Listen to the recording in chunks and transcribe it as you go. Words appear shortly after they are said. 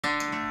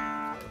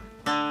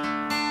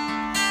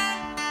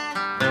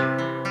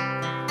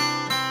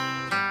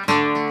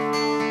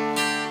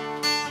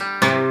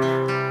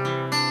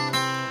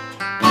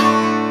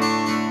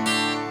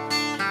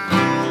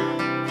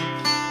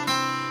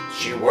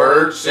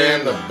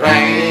in the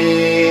bank,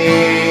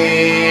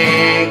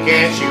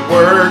 and she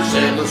works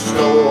in the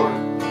store,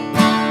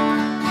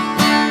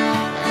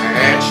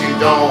 and she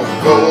don't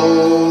go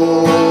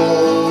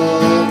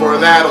for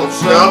that old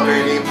stuff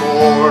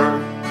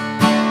anymore.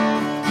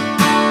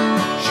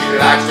 She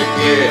likes to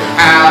get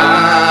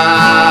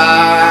high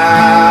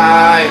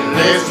and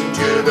listen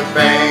to the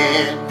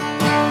band.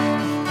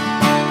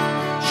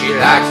 She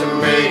likes to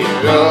make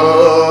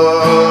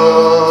love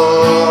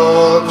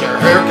to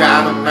her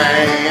kind of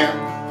man.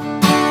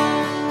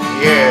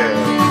 Yeah,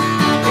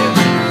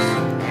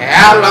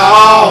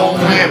 outlaw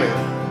women,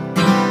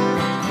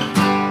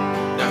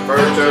 the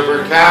first of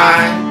her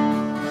kind.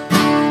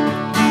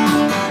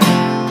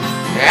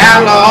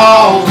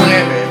 Outlaw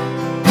women,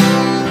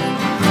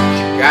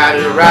 she got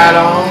it right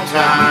on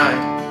time.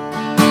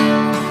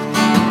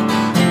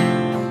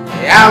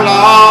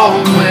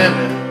 Outlaw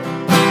women,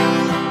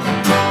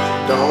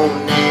 don't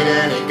need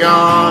any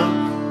gun.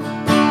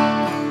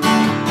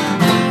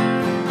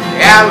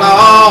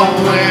 Outlaw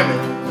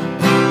women,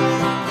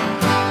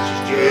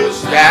 she's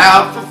just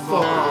out for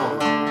fun.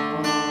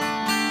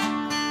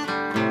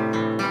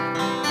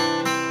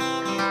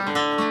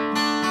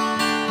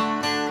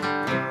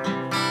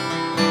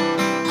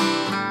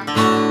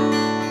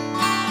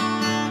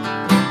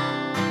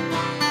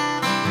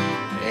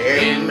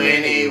 In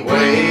many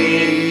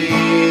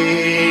ways,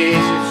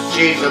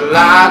 she's a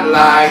lot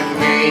like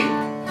me.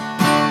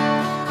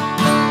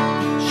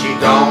 She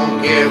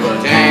don't give a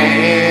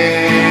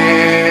damn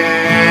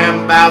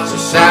about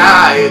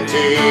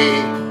society.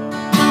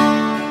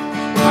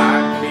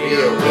 Might be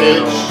a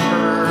rich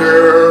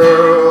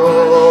girl,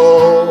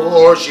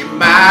 or she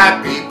might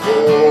be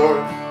poor.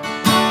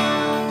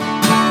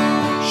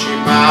 She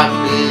might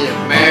be a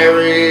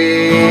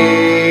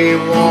married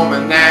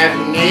woman that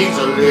needs a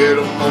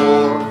little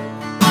more.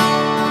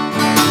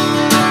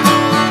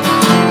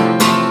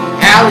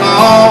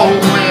 Outlaw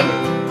women,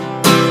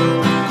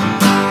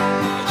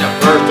 the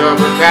first of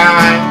her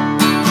kind.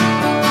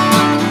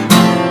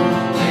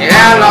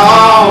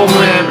 Outlaw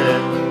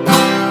women,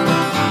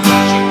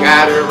 she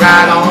got it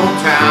right on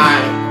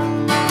time.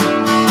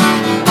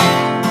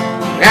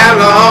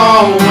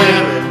 Outlaw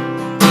women,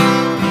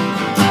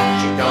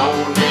 she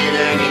don't need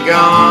any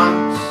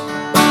guns.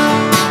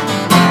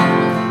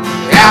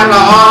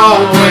 Outlaw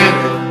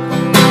women,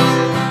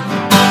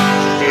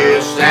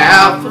 she's just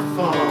out for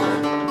fun.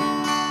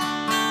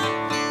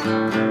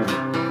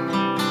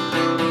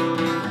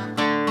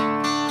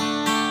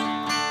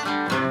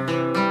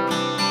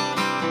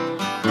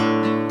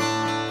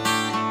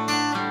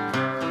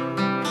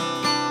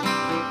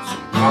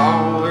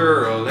 Call her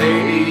a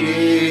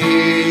lady,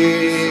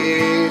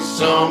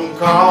 some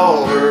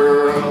call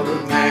her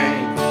other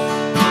names,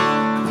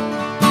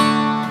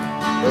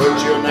 but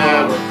you'll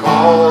never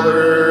call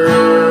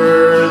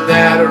her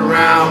that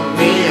around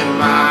me and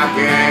my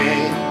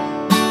gang.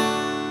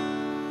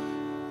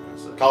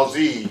 'Cause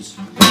these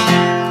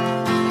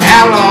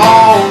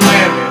outlaw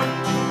women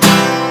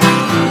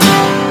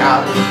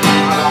got it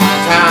all the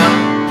time.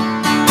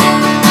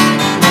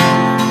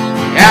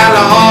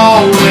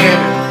 Outlaw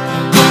women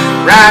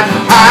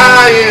riding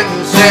high in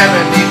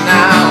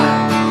 79.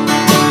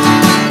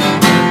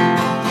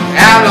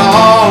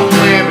 Outlaw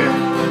women,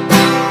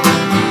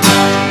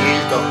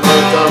 she's the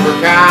first of her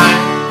kind.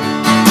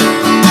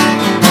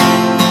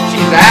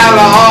 She's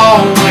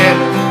outlaw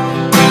women,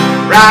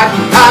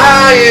 riding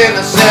high in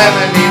a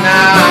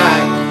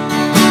 79.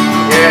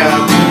 Yeah,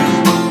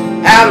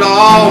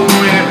 outlaw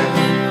women,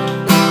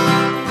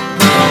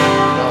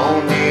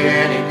 don't need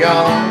any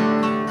gun.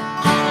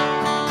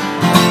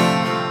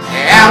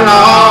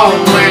 Outlaw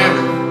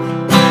women,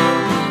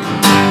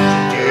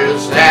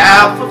 just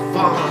out for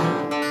fun.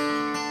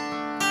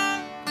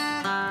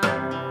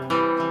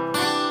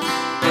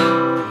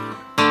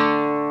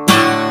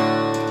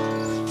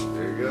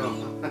 There you go.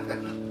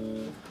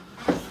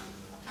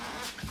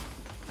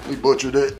 We butchered it.